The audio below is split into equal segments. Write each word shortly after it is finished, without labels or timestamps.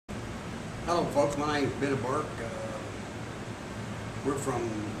Hello folks, my name is Billy Burks. We're from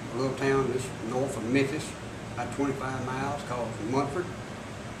a little town just north of Memphis, about 25 miles, called Munford.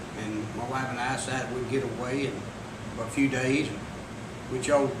 And my wife and I decided we'd get away for a few days. And we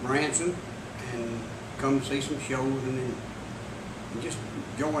chose Branson and come to see some shows and just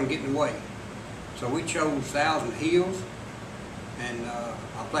enjoying getting away. So we chose Thousand Hills, and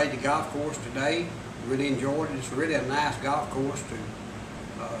I played the golf course today. Really enjoyed it. It's really a nice golf course to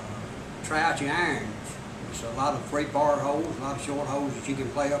try out your irons. It's a lot of free par holes, a lot of short holes that you can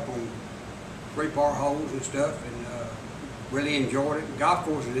play up on free par holes and stuff, and really enjoyed it. The golf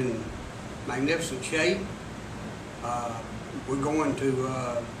course is in magnificent shape. We're going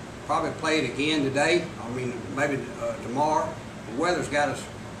to probably play it again today. I mean, maybe tomorrow. The weather's got us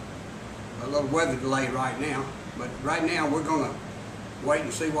a little weather delay right now, but right now we're going to wait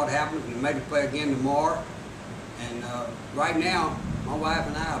and see what happens and maybe play again tomorrow. And right now, my wife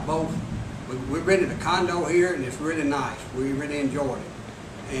and I are both, we rented a condo here, and it's really nice. We really enjoyed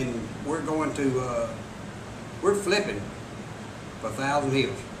it. And we're going to, we're flipping for Thousand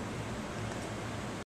Hills.